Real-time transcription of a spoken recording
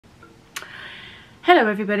Hello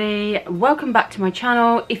everybody, welcome back to my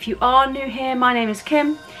channel. If you are new here, my name is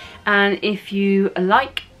Kim, and if you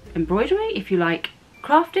like embroidery, if you like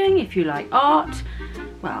crafting, if you like art,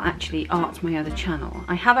 well actually art's my other channel.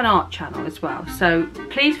 I have an art channel as well, so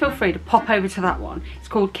please feel free to pop over to that one. It's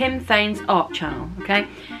called Kim Thane's Art Channel, okay?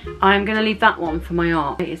 I'm going to leave that one for my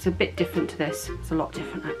art. It's a bit different to this, it's a lot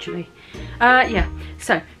different actually. Yeah,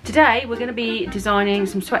 so today we're going to be designing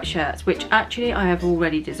some sweatshirts, which actually I have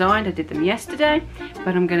already designed. I did them yesterday,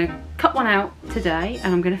 but I'm going to cut one out today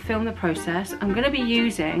and I'm going to film the process. I'm going to be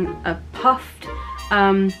using a puffed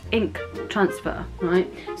ink transfer, right?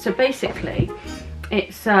 So basically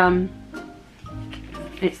it's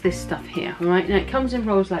this stuff here, right? Now it comes in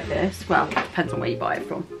rolls like this. Well, it depends on where you buy it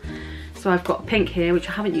from. So I've got a pink here, which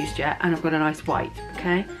I haven't used yet, and I've got a nice white,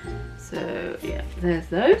 okay? So yeah, there's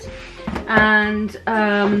those. And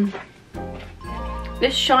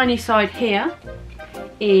this shiny side here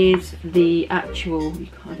is the actual,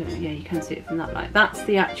 I don't know, yeah, you can see it from that light. That's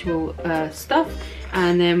the actual stuff.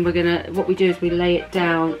 And then we're gonna, what we do is we lay it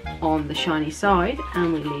down on the shiny side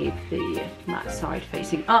and we leave the matte side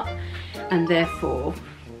facing up. And therefore,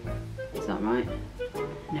 is that right?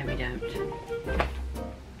 No, we don't.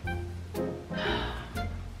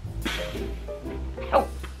 Oh,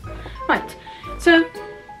 right. So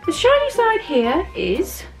the shiny side here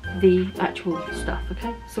is the actual stuff,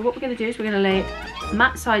 okay? So what we're going to do is we're going to lay it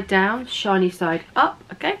matte side down, shiny side up,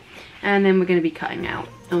 okay? And then we're going to be cutting out,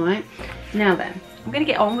 all right? Now then, I'm going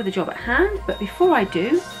to get on with the job at hand, but before I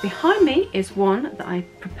do, behind me is one that I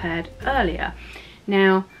prepared earlier.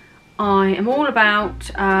 Now, I am all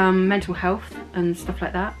about mental health and stuff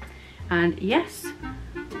like that, and yes,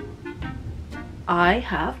 I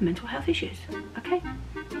have mental health issues, okay?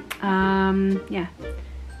 Yeah,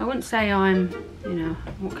 I wouldn't say I'm, you know,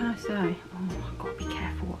 what can I say? Oh, I've got to be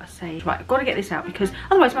careful what I say. Right, I've got to get this out because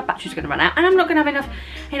otherwise my battery's going to run out and I'm not going to have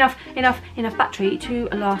enough battery to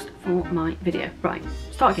last for my video. Right,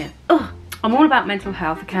 start again. Ugh, I'm all about mental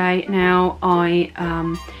health, okay? Now, I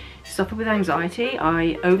suffer with anxiety.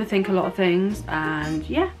 I overthink a lot of things, and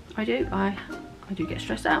yeah, I do get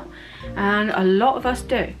stressed out, and a lot of us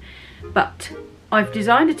do. But I've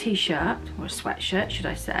designed a t-shirt, or a sweatshirt should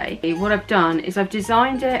I say. What I've done is I've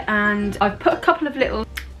designed it and I've put a couple of little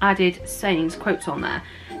added sayings, quotes on there,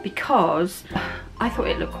 because I thought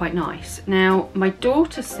it looked quite nice. Now my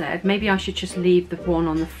daughter said maybe I should just leave the one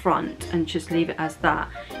on the front and just leave it as that,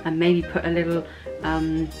 and maybe put a little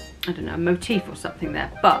I don't know, a motif or something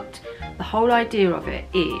there. But the whole idea of it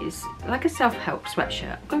is like a self-help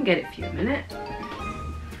sweatshirt. I'll go and get it for you in a minute.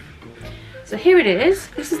 So here it is.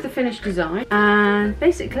 This is the finished design, and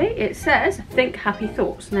basically it says think happy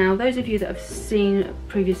thoughts. Now those of you that have seen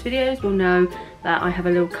previous videos will know that I have a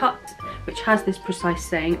little cut which has this precise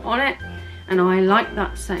saying on it, and I like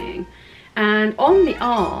that saying. And on the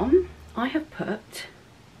arm I have put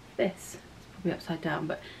this, it's probably upside down,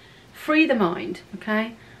 but free the mind,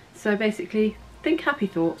 okay? So basically think happy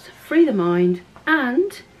thoughts, free the mind.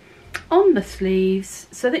 And on the sleeves,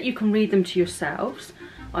 so that you can read them to yourselves,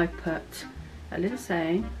 I put a little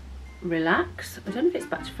saying, relax. I don't know if it's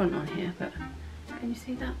back to front on here, but can you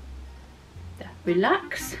see that? There,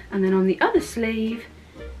 relax. And then on the other sleeve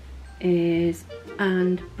is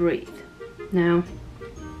and breathe. Now,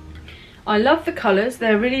 I love the colours.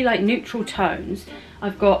 They're really like neutral tones.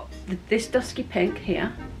 I've got this dusky pink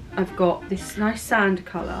here. I've got this nice sand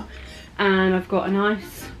colour, and I've got a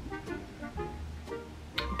nice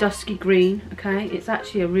dusky green, okay? It's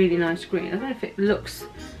actually a really nice green. I don't know if it looks,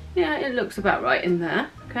 yeah, it looks about right in there,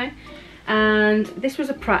 okay? And this was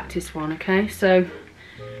a practice one, okay? So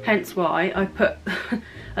hence why I put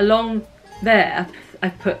along there, I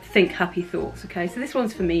put think happy thoughts, okay? So this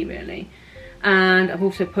one's for me really. And I've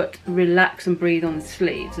also put relax and breathe on the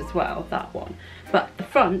sleeves as well, that one. But the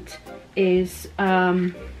front is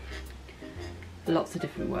lots of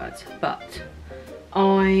different words, but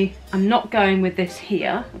I am not going with this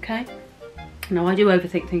here, okay? Now I do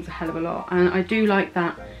overthink things a hell of a lot, and I do like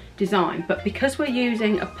that design, but because we're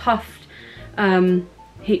using a puffed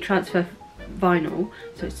heat transfer vinyl,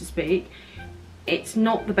 so to speak, it's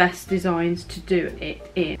not the best designs to do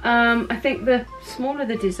it in. I think the smaller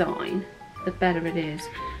the design, the better it is.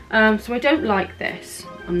 So I don't like this,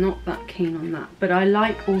 I'm not that keen on that, but I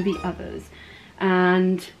like all the others.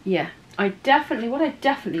 And yeah, what I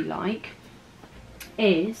definitely like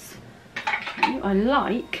is, I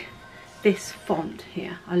like this font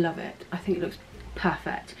here. I love it. I think it looks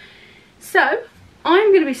perfect. So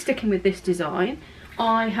I'm going to be sticking with this design.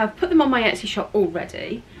 I have put them on my Etsy shop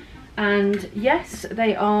already, and yes,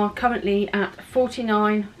 they are currently at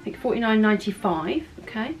 $49.95,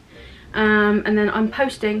 okay? And then I'm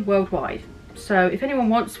posting worldwide. So if anyone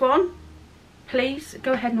wants one, please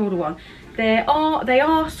go ahead and order one. They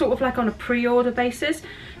are sort of like on a pre-order basis,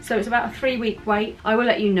 so it's about a 3-week wait. I will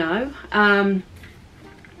let you know.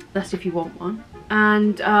 That's if you want one.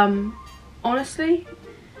 And honestly,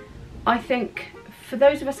 I think for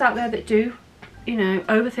those of us out there that do, you know,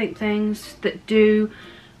 overthink things, that do,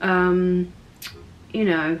 you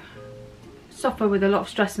know, suffer with a lot of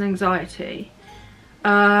stress and anxiety,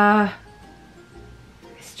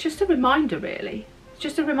 it's just a reminder, really. It's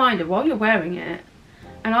just a reminder while you're wearing it.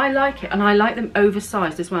 And I like it, and I like them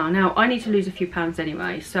oversized as well. Now, I need to lose a few pounds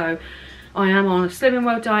anyway, so I am on a Slim and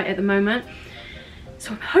Well diet at the moment.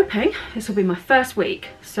 So I'm hoping this will be my first week.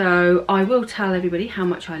 So I will tell everybody how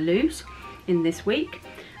much I lose in this week.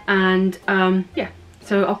 And yeah,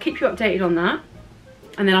 so I'll keep you updated on that.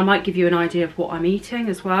 And then I might give you an idea of what I'm eating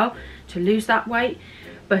as well to lose that weight.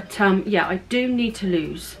 But yeah, I do need to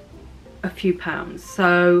lose a few pounds.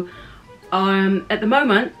 So at the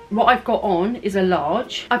moment, what I've got on is a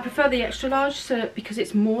large. I prefer the extra large because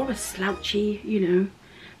it's more of a slouchy, you know,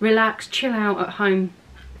 relax, chill out at home,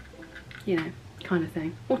 you know, kind of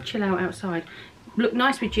thing. Or chill out outside. Look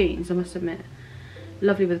nice with jeans, I must admit.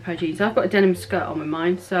 Lovely with a pair of jeans. I've got a denim skirt on with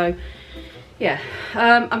mine, so yeah.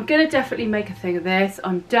 I'm going to definitely make a thing of this.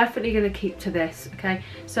 I'm definitely going to keep to this, okay?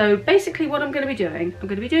 So basically what I'm going to be doing, I'm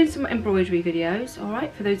going to be doing some embroidery videos,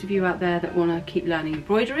 alright? For those of you out there that want to keep learning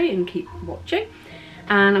embroidery and keep watching.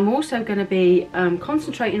 And I'm also going to be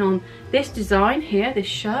concentrating on this design here, this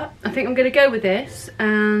shirt. I think I'm going to go with this,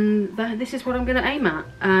 and this is what I'm going to aim at.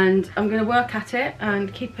 And I'm going to work at it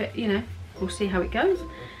and keep it, you know, we'll see how it goes.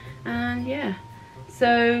 And yeah,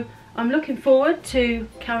 so I'm looking forward to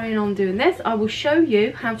carrying on doing this. I will show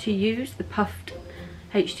you how to use the puffed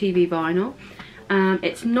HTV vinyl.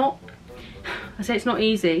 It's not, I say it's not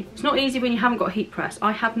easy. It's not easy when you haven't got a heat press.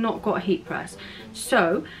 I have not got a heat press.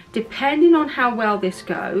 So depending on how well this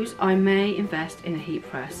goes, I may invest in a heat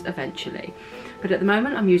press eventually. But at the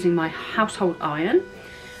moment I'm using my household iron.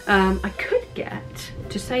 I could get,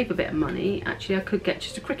 to save a bit of money, actually I could get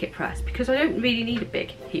just a Cricut press, because I don't really need a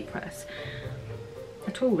big heat press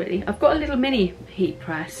at all, really. I've got a little mini heat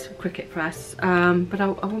press, Cricut press, but I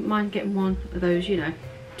wouldn't mind getting one of those, you know,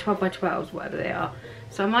 12 by 12s, whatever they are.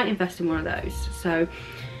 So I might invest in one of those. So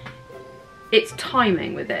it's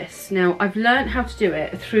timing with this. Now I've learned how to do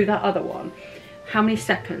it through that other one, how many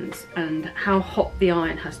seconds and how hot the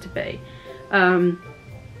iron has to be.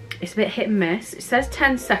 It's a bit hit and miss. It says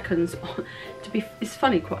 10 seconds. It's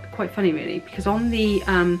funny, quite funny really, because on the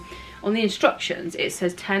instructions it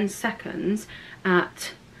says 10 seconds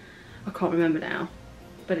at, I can't remember now,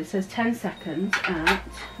 but it says 10 seconds at,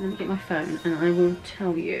 let me get my phone and I will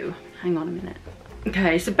tell you. Hang on a minute.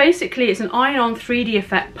 Okay, so basically it's an iron-on 3D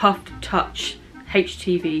effect puffed touch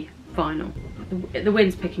HTV vinyl. The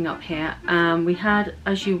wind's picking up here. We had,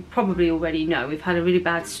 as you probably already know, we've had a really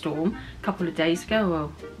bad storm a couple of days ago,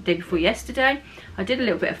 well, the day before yesterday. I did a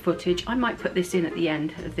little bit of footage. I might put this in at the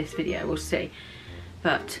end of this video, we'll see.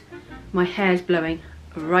 But my hair's blowing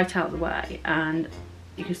right out of the way, and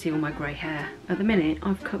you can see all my grey hair. At the minute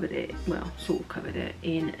I've covered it, well, sort of covered it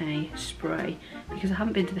in a spray, because I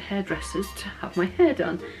haven't been to the hairdressers to have my hair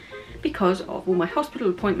done because of all my hospital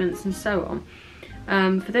appointments and so on.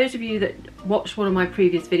 For those of you that watched one of my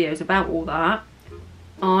previous videos about all that,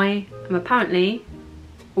 I am apparently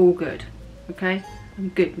all good, okay? I'm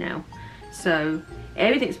good now. So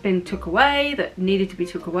everything's been took away that needed to be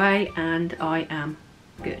took away, and I am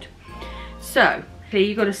good. So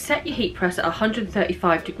you've got to set your heat press at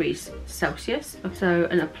 135 degrees Celsius, so,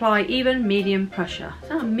 and apply even medium pressure.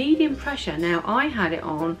 So medium pressure. Now I had it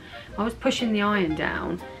on, I was pushing the iron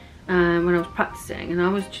down when I was practicing, and I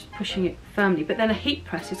was just pushing it firmly, but then a heat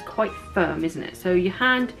press is quite firm, isn't it? So your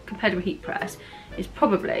hand compared to a heat press is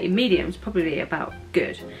probably, medium is probably about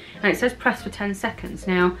good. And it says press for 10 seconds.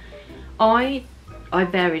 Now I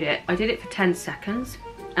varied it. I did it for 10 seconds,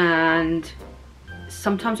 and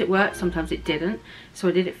sometimes it worked, sometimes it didn't. So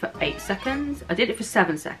I did it for 8 seconds, I did it for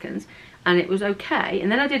 7 seconds, and it was okay. And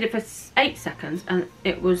then I did it for 8 seconds, and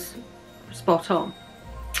it was spot on.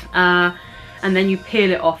 And then you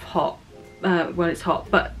peel it off hot, when it's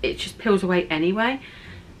hot, but it just peels away anyway,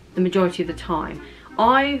 the majority of the time.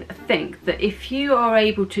 I think that if you are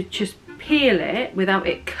able to just peel it without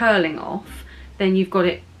it curling off, then you've got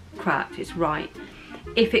it cracked, it's right.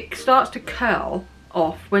 If it starts to curl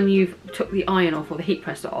off when you've took the iron off or the heat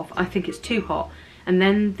press off, I think it's too hot, and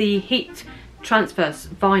then the heat transverse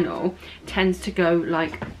vinyl tends to go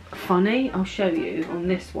like funny. I'll show you on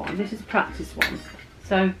this one. This is a practice one.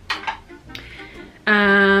 So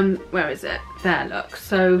where is it? There, look.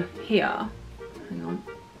 So here, hang on,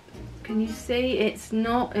 Can you see? It's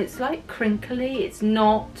not, it's like crinkly. It's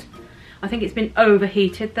not, I think it's been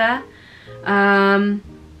overheated there.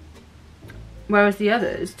 Whereas the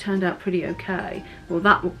others turned out pretty okay. Well,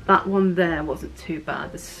 that one there wasn't too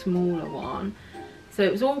bad, the smaller one. So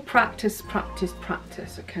it was all practice, practice,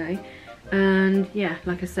 practice, okay? And yeah,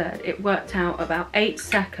 like I said, it worked out about 8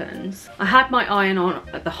 seconds. I had my iron on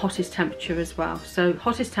at the hottest temperature as well. So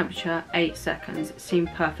hottest temperature, 8 seconds. It seemed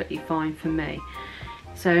perfectly fine for me.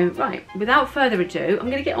 So, right, without further ado, I'm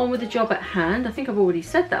gonna get on with the job at hand. I think I've already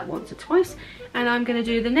said that once or twice. And I'm gonna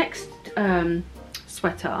do the next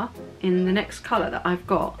sweater in the next colour that I've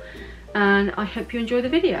got. And I hope you enjoy the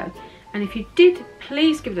video. And if you did,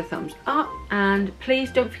 please give it a thumbs up. And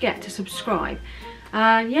please don't forget to subscribe.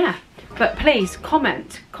 Yeah, but please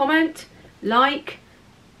comment, like,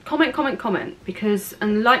 comment, because,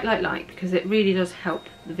 and like, because it really does help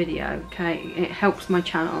the video, okay? It helps my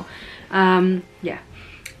channel. Yeah,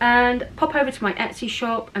 and pop over to my Etsy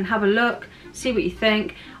shop and have a look, see what you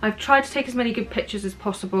think. I've tried to take as many good pictures as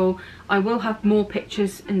possible. I will have more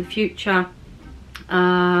pictures in the future.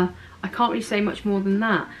 I can't really say much more than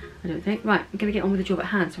that, I don't think. Right, I'm gonna get on with the job at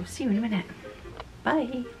hand, so I'll see you in a minute.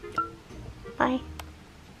 Bye. Bye.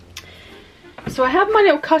 So I have my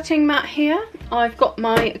little cutting mat here. I've got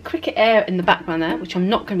my Cricut Air in the background there, which I'm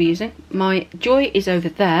not going to be using. My Joy is over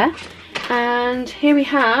there. And here we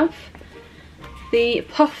have the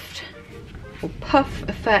Puff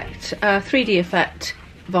Effect, 3D Effect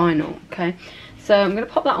vinyl, okay? So I'm going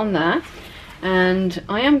to pop that on there. And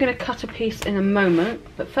I am going to cut a piece in a moment.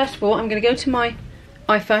 But first of all, I'm going to go to my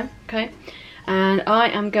iPhone, okay? And I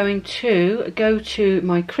am going to go to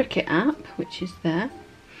my Cricut app, which is there.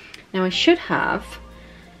 Now I should have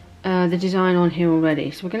the design on here already,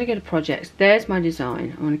 so we're going to go to projects. There's my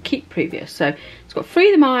design. I'm going to keep previous. So it's got free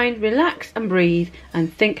the mind, relax and breathe,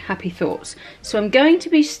 and think happy thoughts. So I'm going to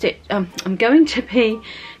be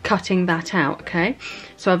cutting that out. Okay.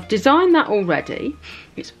 So I've designed that already.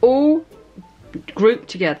 It's all grouped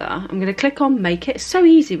together. I'm going to click on make it. It's so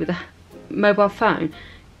easy with a mobile phone.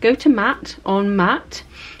 Go to matte, on matte,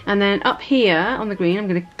 and then up here on the green I'm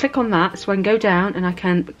going to click on that so I can go down and I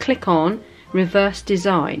can click on reverse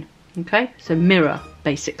design. Okay, so mirror,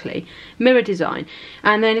 basically mirror design.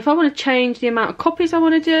 And then if I want to change the amount of copies I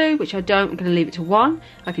want to do, which I don't, I'm going to leave it to 1.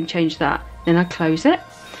 I can change that. Then I close it.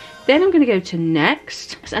 Then I'm going to go to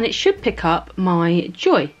next, and it should pick up my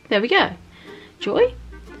Joy. There we go, Joy.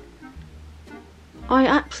 I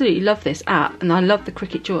absolutely love this app, and I love the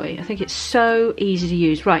Cricut Joy. I think it's so easy to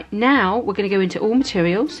use. Right, now we're going to go into all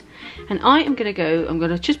materials, and I'm going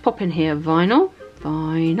to just pop in here vinyl.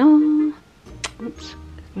 Oops,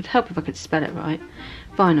 it would help if I could spell it right.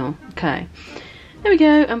 Vinyl, okay. There we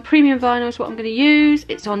go, and premium vinyl is what I'm going to use.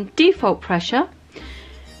 It's on default pressure.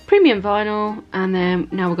 Premium vinyl, and then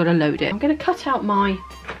now we've got to load it. I'm going to cut out my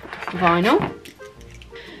vinyl.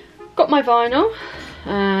 Got my vinyl.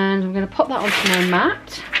 And I'm going to pop that onto my mat.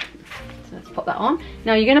 So let's pop that on.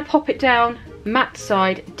 Now you're going to pop it down, mat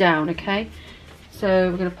side down, okay? So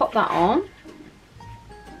we're going to pop that on.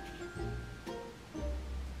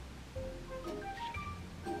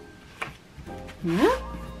 Yeah.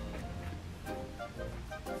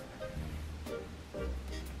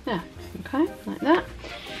 Yeah, okay, like that.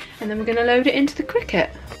 And then we're going to load it into the Cricut.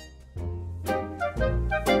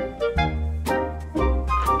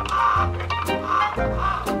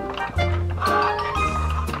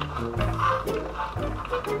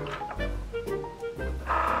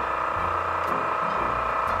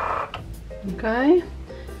 Okay,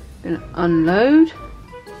 gonna unload.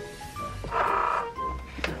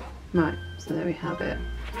 Right, so there we have it.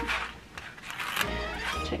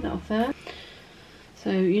 Take that off there.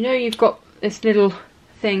 So you know you've got this little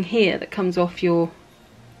thing here that comes off your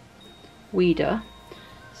weeder.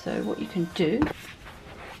 So what you can do,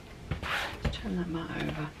 turn that mat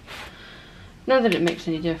over. Not that it makes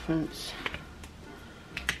any difference.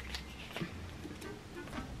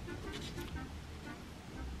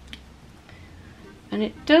 And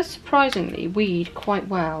it does surprisingly weed quite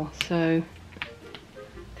well, so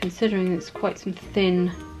considering it's quite some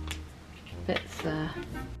thin bits there.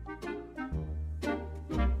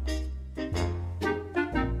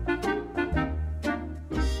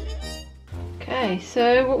 Okay,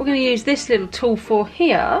 so what we're going to use this little tool for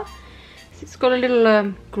here is it's got a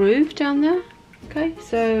little groove down there. Okay,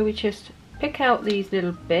 so we just pick out these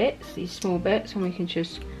little bits, these small bits, and we can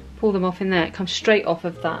just pull them off in there. It comes straight off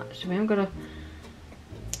of that, so we haven't got to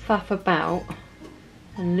faff about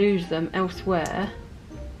and lose them elsewhere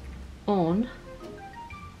on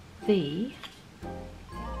the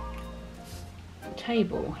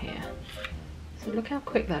table here. So look how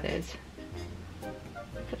quick that is.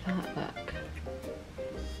 Look at that, look.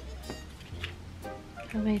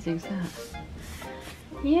 How amazing is that?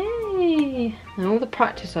 Yay! And all the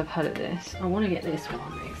practice I've had at this, I want to get this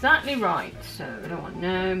one exactly right, so I don't want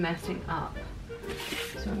no messing up.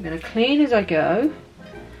 So I'm going to clean as I go.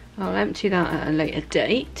 I'll empty that at a later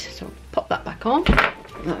date, so I'll pop that back on,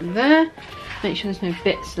 put that in there. Make sure there's no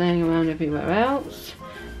bits laying around everywhere else.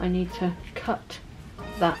 I need to cut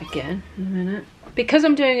that again in a minute. Because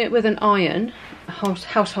I'm doing it with an iron, a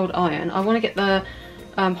household iron, I want to get the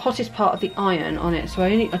hottest part of the iron on it, so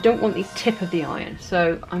I don't want the tip of the iron,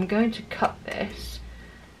 so I'm going to cut this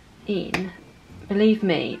in. Believe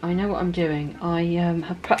me, I know what I'm doing. I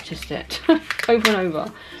have practiced it over and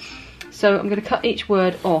over. So I'm going to cut each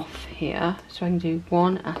word off here, so I can do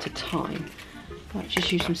one at a time. Right,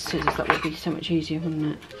 just use some scissors, that would be so much easier,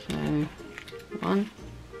 wouldn't it? So 1,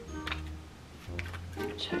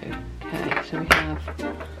 2. Okay, so we have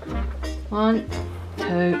 1,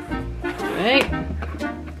 2, 3.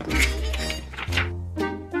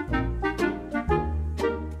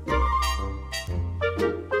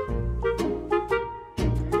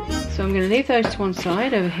 So I'm going to leave those to one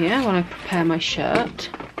side over here while I prepare my shirt.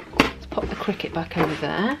 Let's pop the Cricut back over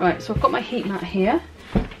there. Right, so I've got my heat mat here.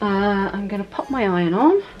 I'm going to pop my iron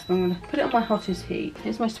on. I'm going to put it on my hottest heat.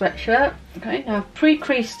 Here's my sweatshirt. Okay, now I've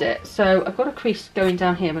pre-creased it, so I've got a crease going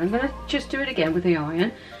down here, but I'm going to just do it again with the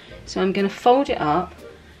iron. So I'm going to fold it up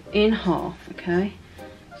in half, okay?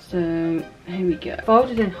 So here we go. Fold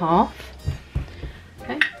it in half.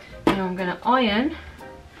 Okay, now I'm going to iron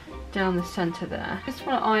down the centre there. Just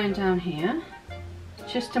want to iron down here,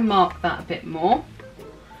 just to mark that a bit more.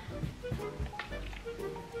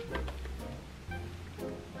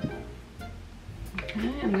 Okay,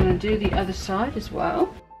 I'm going to do the other side as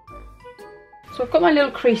well. So I've got my little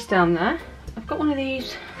crease down there. I've got one of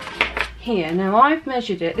these here. Now I've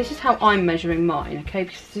measured it. This is how I'm measuring mine, okay,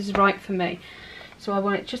 because this is right for me. So I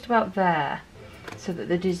want it just about there, so that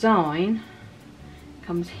the design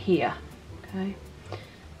comes here, okay.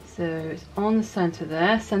 So it's on the centre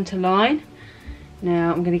there, centre line.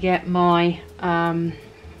 Now I'm going to get my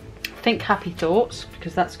Think Happy Thoughts,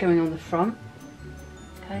 because that's going on the front,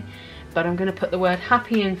 okay. But I'm going to put the word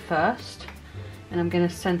happy in first, and I'm going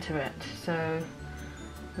to centre it. So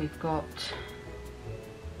we've got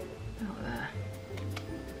out there.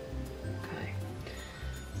 Okay.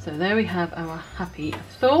 So there we have our happy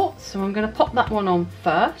thoughts. So I'm going to pop that one on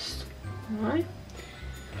first. Alright.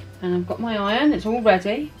 And I've got my iron, it's all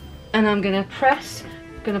ready. And I'm going to press,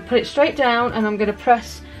 I'm going to put it straight down, and I'm going to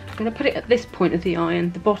press, I'm going to put it at this point of the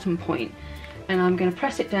iron, the bottom point. And I'm going to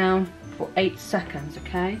press it down for 8 seconds,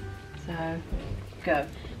 okay? So, go.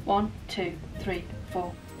 1, 2, 3,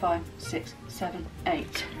 4, 5, 6, 7,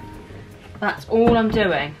 8. That's all I'm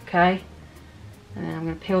doing, okay? And then I'm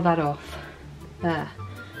going to peel that off. There.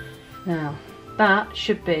 Now, that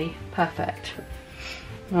should be perfect.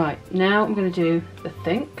 Right, now I'm going to do the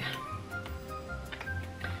think.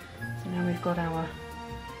 So now we've got our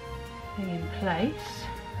thing in place.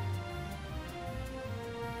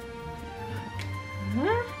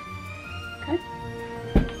 Okay.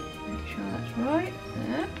 Right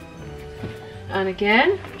there. And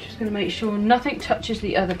again, just going to make sure nothing touches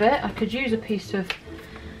the other bit. I could use a piece of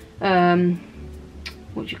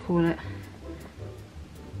what do you call it?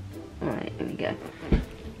 Alright, here we go.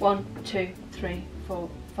 1, 2, 3, 4,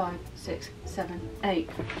 5, 6, 7, 8.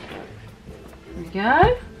 There we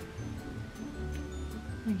go.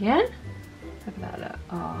 Again. Look at that, look.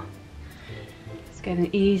 Oh, it's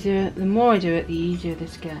getting easier. The more I do it, the easier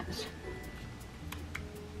this gets.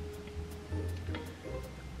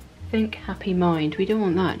 Think happy mind. We don't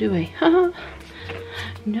want that, do we?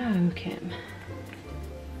 No, Kim.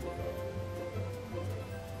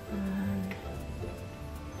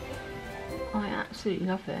 I absolutely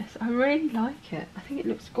love this. I really like it. I think it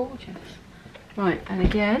looks gorgeous. Right, and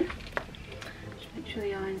again, just make sure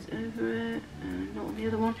the iron's over it and not on the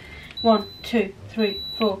other one. 1, 2, 3,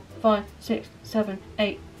 4, 5, 6, 7,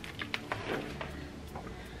 8.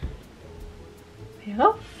 Peel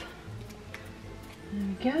off. There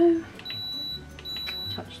we go.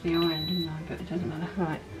 Touched the iron, didn't I? But it doesn't matter.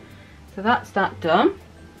 Right. So that's that done.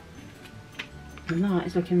 And that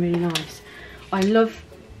is looking really nice. I love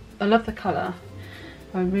the colour.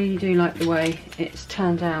 I really do like the way it's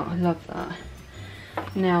turned out. I love that.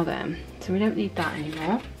 Now then, so we don't need that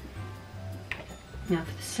anymore. Now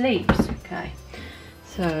for the sleeves. Okay.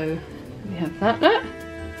 So we have that look.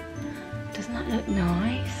 Doesn't that look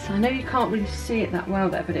nice? I know you can't really see it that well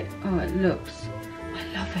there, but it looks. I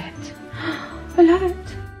love it. I love it.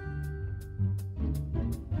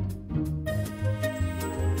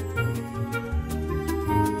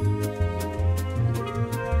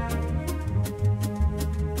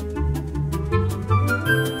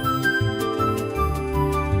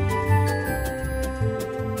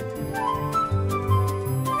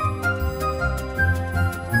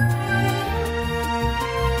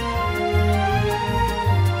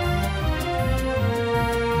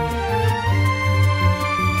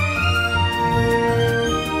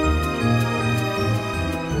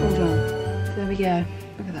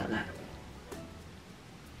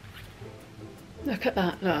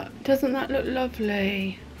 Doesn't that look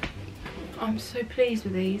lovely? I'm so pleased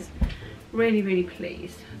with these. Really, really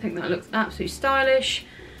pleased. I think that looks absolutely stylish.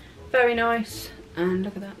 Very nice. And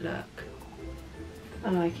look at that look.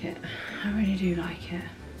 I like it. I really do like it.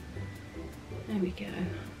 There we go.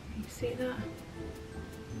 You see that?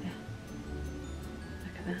 Yeah.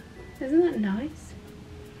 Look at that. Isn't that nice?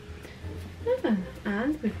 Yeah.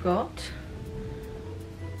 And we've got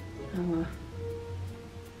our...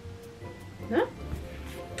 Yeah.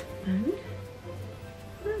 And...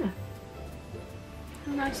 Yeah.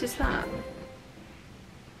 How nice is that? I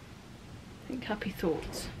think happy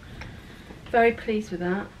thoughts. Very pleased with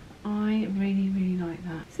that. I really, really like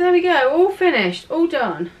that. So there we go, all finished, all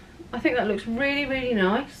done. I think that looks really, really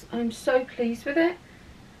nice. I'm so pleased with it.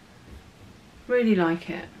 Really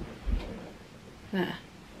like it. There.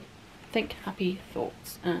 Think happy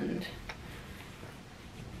thoughts and...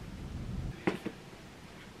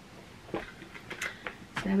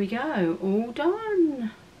 There we go, all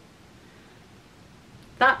done.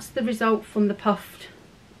 That's the result from the puffed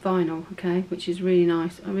vinyl, okay, which is really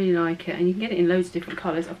nice. I really like it, and you can get it in loads of different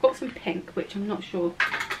colours. I've got some pink, which I'm not sure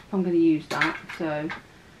if I'm going to use that, so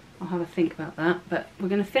I'll have a think about that. But we're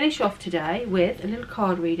going to finish off today with a little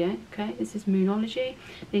card reading, okay. This is Moonology.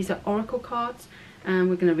 These are oracle cards,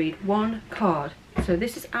 and we're going to read one card. So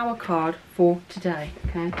this is our card for today,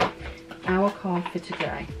 okay, our card for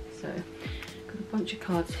today. So got a bunch of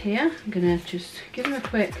cards here. I'm going to just give them a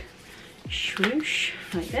quick swoosh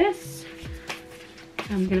like this.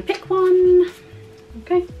 I'm going to pick one,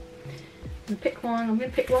 okay, I'm going to pick one, I'm going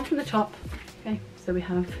to pick one from the top, okay, so we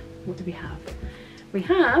have, what do we have? We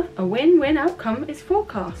have a win-win outcome is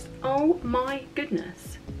forecast. Oh my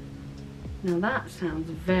goodness. Now that sounds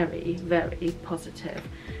very, very positive.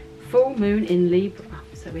 Full moon in Libra,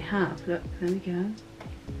 so we have, look, there we go.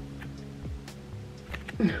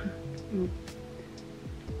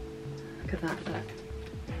 Look at that, look.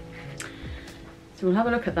 So we'll have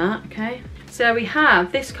a look at that, okay. So we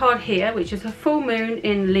have this card here, which is a full moon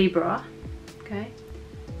in Libra, okay,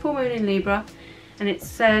 full moon in Libra, and it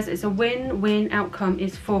says it's a win-win outcome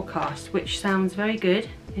is forecast, which sounds very good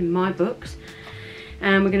in my books.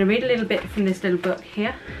 And we're going to read a little bit from this little book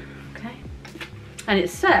here, okay, and it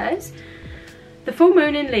says, the full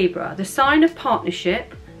moon in Libra, the sign of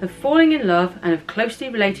partnership, of falling in love, and of closely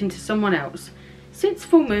relating to someone else. Since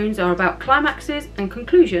full moons are about climaxes and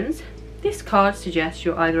conclusions, this card suggests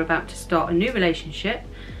you're either about to start a new relationship,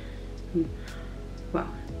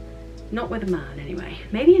 well, not with a man anyway,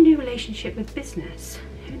 maybe a new relationship with business,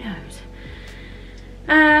 who knows,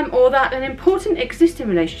 or that an important existing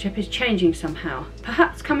relationship is changing somehow,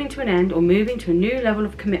 perhaps coming to an end or moving to a new level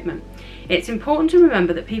of commitment. It's important to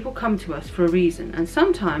remember that people come to us for a reason, and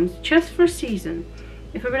sometimes just for a season.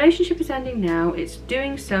 If a relationship is ending now, it's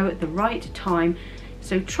doing so at the right time,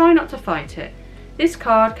 so try not to fight it. This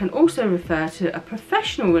card can also refer to a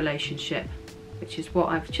professional relationship, which is what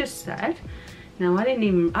I've just said. Now, I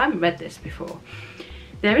haven't read this before.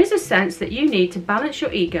 There is a sense that you need to balance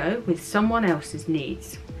your ego with someone else's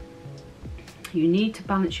needs. You need to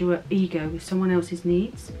balance your ego with someone else's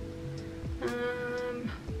needs.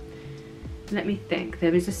 Let me think.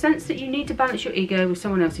 There is a sense that you need to balance your ego with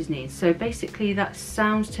someone else's needs. So basically that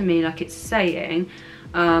sounds to me like it's saying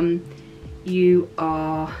you've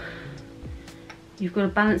got to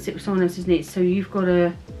balance it with someone else's needs. So you've got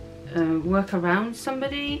to work around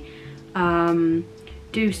somebody,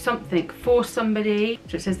 do something for somebody.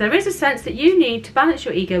 So it says there is a sense that you need to balance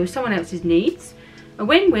your ego with someone else's needs. A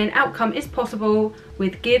win-win outcome is possible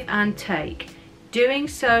with give and take. Doing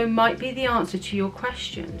so might be the answer to your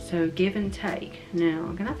question. So give and take. Now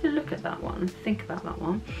I'm gonna have to look at that one and think about that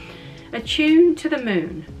one. Attune to the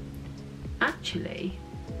moon. Actually,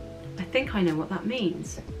 I think I know what that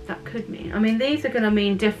means. That could mean, I mean, these are going to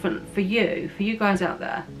mean different for you guys out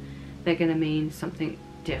there. They're going to mean something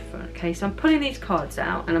different, okay? So I'm pulling these cards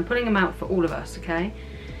out, and I'm pulling them out for all of us, okay?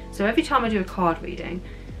 So every time I do a card reading,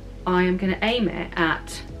 I am going to aim it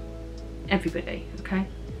at everybody, okay?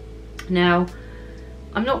 Now,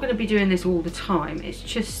 I'm not going to be doing this all the time. It's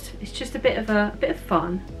just a bit of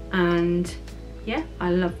fun, and yeah,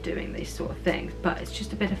 I love doing these sort of things, but it's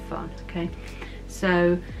just a bit of fun, okay?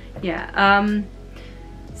 So yeah,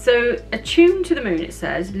 so attune to the moon, it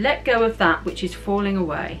says, let go of that which is falling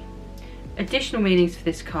away. Additional meanings for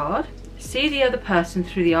this card: see the other person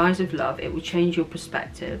through the eyes of love, it will change your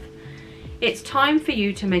perspective. It's time for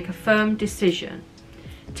you to make a firm decision.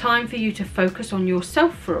 Time for you to focus on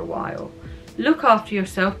yourself for a while. Look after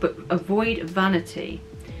yourself, but avoid vanity.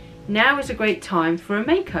 Now is a great time for a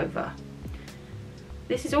makeover.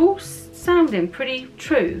 This is all sounding pretty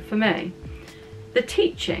true for me. the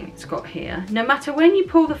teaching it's got here. No matter when you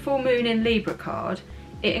pull the full moon in Libra card,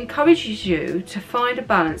 it encourages you to find a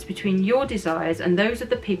balance between your desires and those of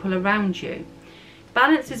the people around you.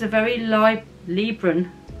 Balance is a very Libran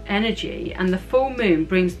energy, and the full moon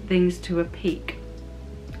brings things to a peak.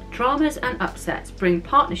 Dramas and upsets bring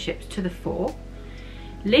partnerships to the fore.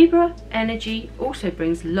 Libra energy also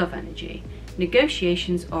brings love energy.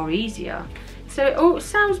 Negotiations are easier. So it all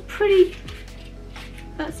sounds pretty,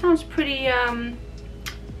 that sounds pretty,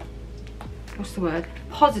 what's the word?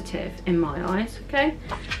 Positive in my eyes, okay?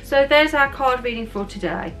 So there's our card reading for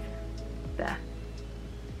today. There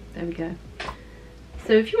we go.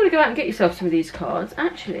 So if you want to go out and get yourself some of these cards,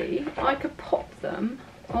 actually, I could pop them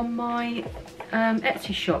on my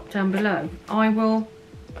Etsy shop down below. I'll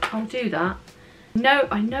do that. No,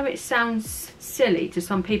 I know it sounds silly to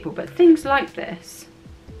some people, but things like this,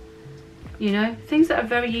 you know, things that are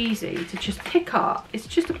very easy to just pick up. It's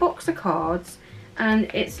just a box of cards,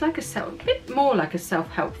 and it's like a bit more like a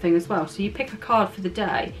self-help thing as well. So you pick a card for the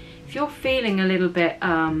day. If you're feeling a little bit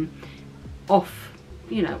off,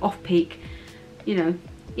 you know, off peak, you know,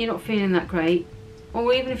 you're not feeling that great,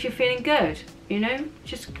 or even if you're feeling good, you know,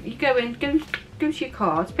 just you go to your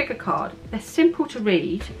cards, pick a card. They're simple to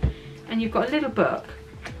read, and you've got a little book,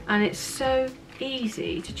 and it's so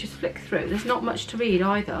easy to just flick through. There's not much to read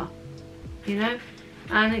either, you know,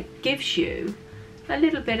 and it gives you a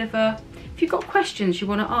little bit of a, if you've got questions you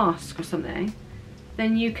want to ask or something,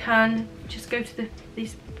 then you can just go to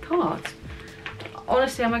these cards.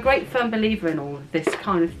 Honestly, I'm a great firm believer in all of this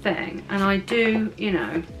kind of thing, and I do, you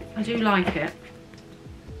know, I do like it.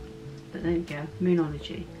 But there you go,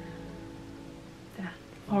 Moonology. There,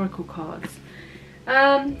 Oracle cards.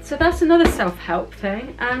 So that's another self-help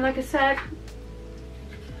thing, and like I said,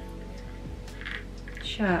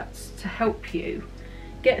 shirts to help you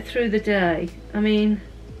get through the day. I mean,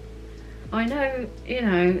 I know, you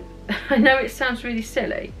know, I know it sounds really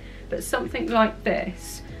silly, but something like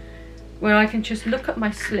this, where I can just look at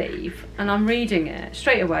my sleeve and I'm reading it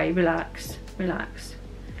straight away, relax, relax,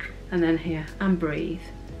 and then here, and breathe.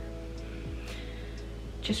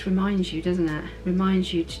 Just reminds you, doesn't it?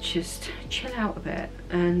 Reminds you to just chill out a bit,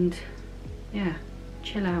 and yeah,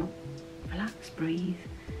 chill out, relax, breathe,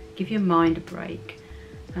 give your mind a break.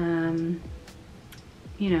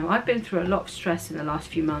 You know, I've been through a lot of stress in the last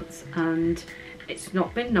few months, and it's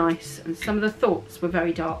not been nice, and some of the thoughts were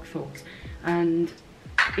very dark thoughts, and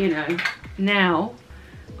you know, now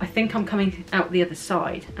I think I'm coming out the other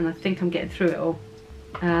side, and I think I'm getting through it all.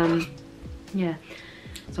 Yeah.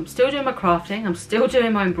 So I'm still doing my crafting, I'm still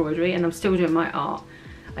doing my embroidery, and I'm still doing my art.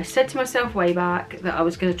 I said to myself way back that I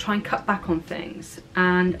was going to try and cut back on things,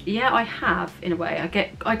 and yeah, I have in a way.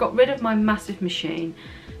 I got rid of my massive machine,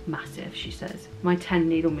 massive she says, my 10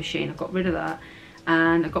 needle machine. I got rid of that,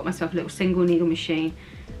 and I got myself a little single needle machine,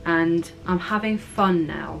 and I'm having fun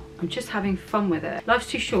now. I'm just having fun with it. Life's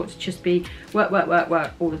too short to just be work, work, work,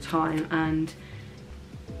 work all the time, and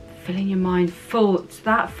filling your mind full, it's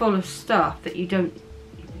that full of stuff that you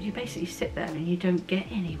basically sit there and you don't get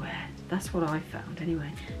anywhere. That's what I found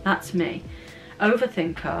anyway. That's me.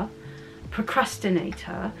 Overthinker,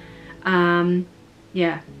 procrastinator,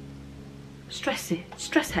 yeah, stress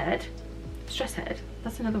head,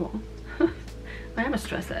 that's another one. I am a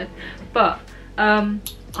stress head, but I'm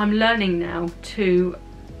learning now to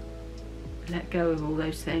let go of all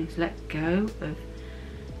those things, let go of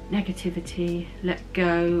negativity, let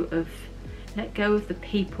go of the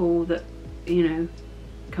people that, you know,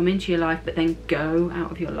 come into your life but then go out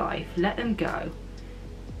of your life. Let them go.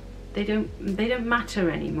 They don't matter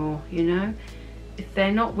anymore, you know. If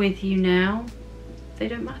they're not with you now, they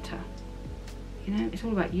don't matter, you know. It's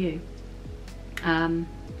all about you.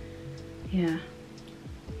 Yeah,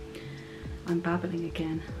 I'm babbling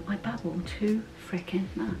again. I babble too freaking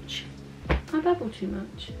much. I babble too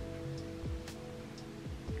much.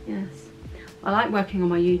 Yes, I like working on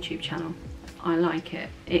my YouTube channel. I like it.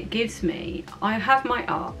 It gives me, I have my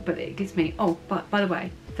art, but it gives me, oh, but by the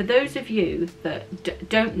way, for those of you that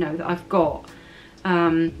don't know that I've got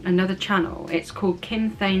another channel, it's called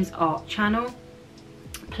Kim Thane's Art Channel.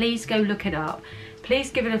 Please go look it up.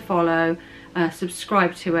 Please give it a follow,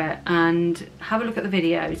 subscribe to it, and have a look at the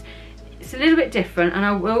videos. It's a little bit different, and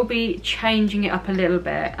I will be changing it up a little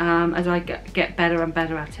bit as I get better and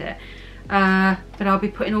better at it. But I'll be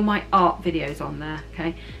putting all my art videos on there,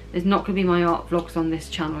 okay? There's not going to be my art vlogs on this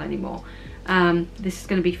channel anymore. This is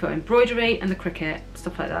going to be for embroidery and the Cricut,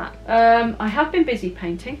 stuff like that. I have been busy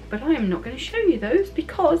painting, but I am not going to show you those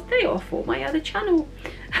because they are for my other channel.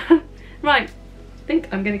 Right, I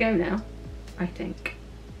think I'm going to go now. I think.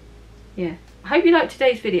 Yeah. I hope you liked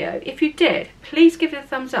today's video. If you did, please give it a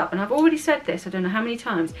thumbs up. And I've already said this, I don't know how many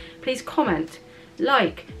times. Please comment,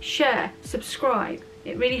 like, share, subscribe.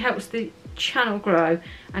 It really helps the channel grow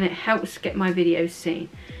and it helps get my videos seen.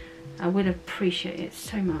 I would appreciate it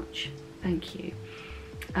so much. Thank you.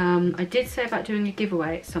 I did say about doing a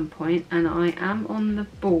giveaway at some point, and I am on the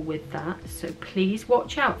ball with that, so please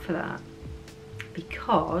watch out for that,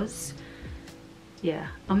 because yeah,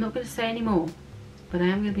 I'm not going to say any more, but I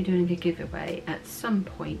am going to be doing a giveaway at some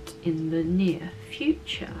point in the near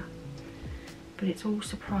future. But it's all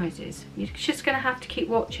surprises. You're just going to have to keep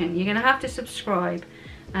watching. You're going to have to subscribe,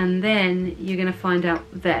 and then you're going to find out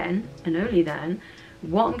then, and only then,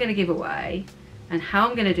 what I'm going to give away and how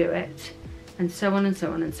I'm going to do it, and so on and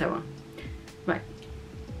so on and so on. Right,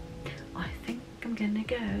 I think I'm going to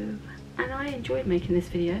go. And I enjoyed making this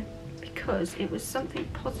video because it was something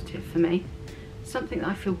positive for me, something that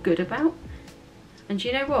I feel good about. And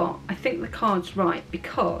you know what? I think the card's right,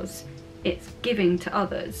 because it's giving to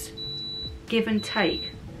others. Give and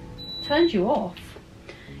take. Turns you off.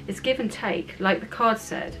 It's give and take, like the card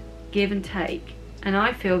said, give and take. And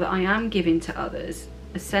I feel that I am giving to others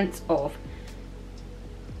a sense of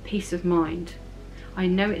peace of mind. I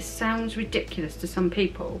know it sounds ridiculous to some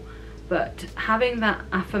people, but having that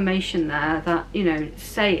affirmation there, that, you know,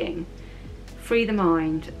 saying, free the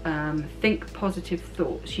mind, think positive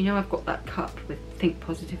thoughts. You know, I've got that cup with think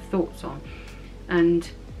positive thoughts on,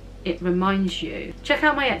 and it reminds you. Check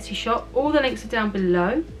out my Etsy shop, all the links are down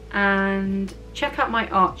below, and check out my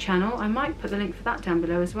art channel. I might put the link for that down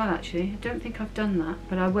below as well, actually. I don't think I've done that,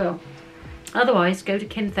 but I will. Otherwise, go to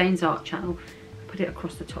Thane's art channel, put it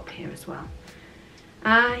across the top here as well.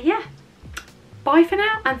 Yeah, bye for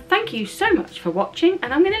now, and thank you so much for watching,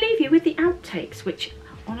 and I'm going to leave you with the outtakes, which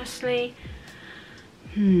honestly,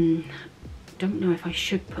 don't know if I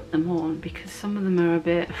should put them on, because some of them are a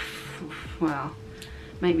bit, well,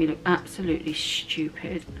 make me look absolutely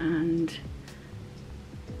stupid, and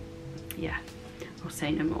yeah, I'll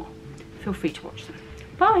say no more. Feel free to watch them.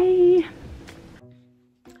 Bye!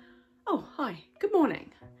 Oh, hi, good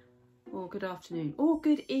morning, or good afternoon, or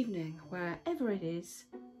good evening, wherever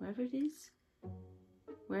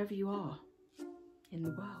you are in the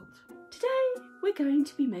world. Today we're going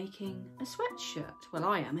to be making a sweatshirt. Well,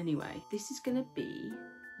 I am anyway. This is going to be,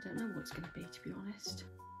 I don't know what it's going to be, to be honest.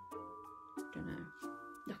 Don't know.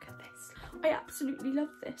 Look at this. I absolutely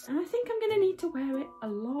love this, and I think I'm going to need to wear it a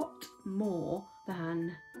lot more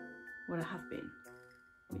than what I have been,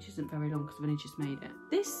 which isn't very long because I've only just made it.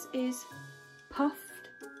 This is puffed.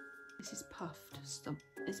 This is puffed stuff.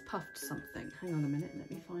 It's puffed something. Hang on a minute, let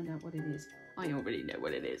me find out what it is. I already know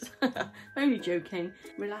what it is. Only joking.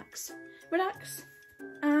 Relax, relax,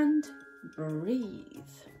 and breathe.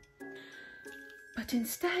 But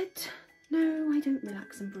instead, no, I don't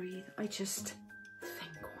relax and breathe. I just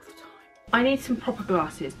think all the time. I need some proper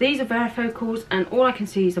glasses. These are varifocals, and all I can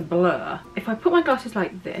see is a blur. If I put my glasses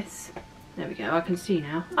like this, there we go, I can see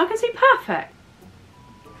now. I can see perfect.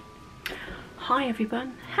 Hi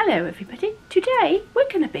everyone, hello everybody. Today we're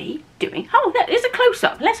going to be doing, oh look, there's a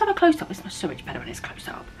close-up. Let's have a close-up. It's so much better when it's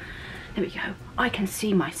close-up. There we go, I can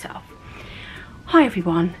see myself. Hi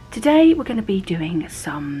everyone, today we're going to be doing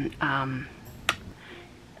some,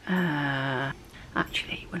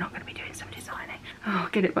 actually we're not going to be doing some designing. Oh,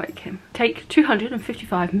 get it right, Kim. Take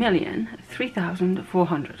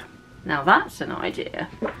 255,003,400. Now that's an idea.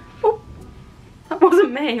 Oh, that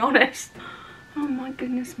wasn't me, honest. Oh my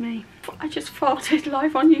goodness me. I just farted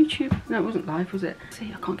live on YouTube. No, it wasn't live, was it?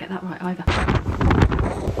 See, I can't get that right either.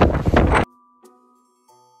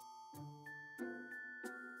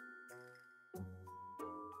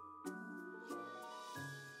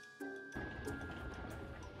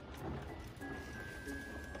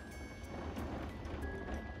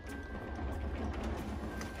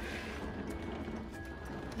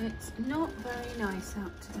 It's not very nice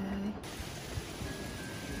out today.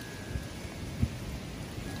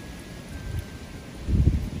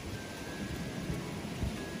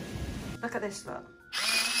 Look at this, look.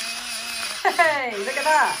 Hey, look at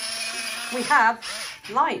that. We have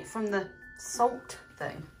light from the salt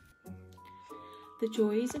thing. The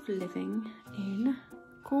joys of living in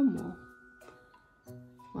Cornwall.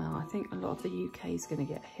 Well, I think a lot of the UK is going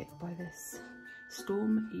to get hit by this.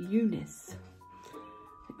 Storm Eunice. I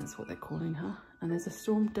think that's what they're calling her. And there's a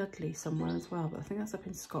Storm Dudley somewhere as well, but I think that's up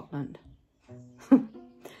in Scotland.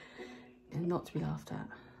 And not to be laughed at.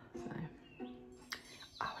 So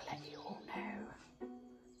I'll let you all know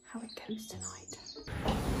how it goes tonight.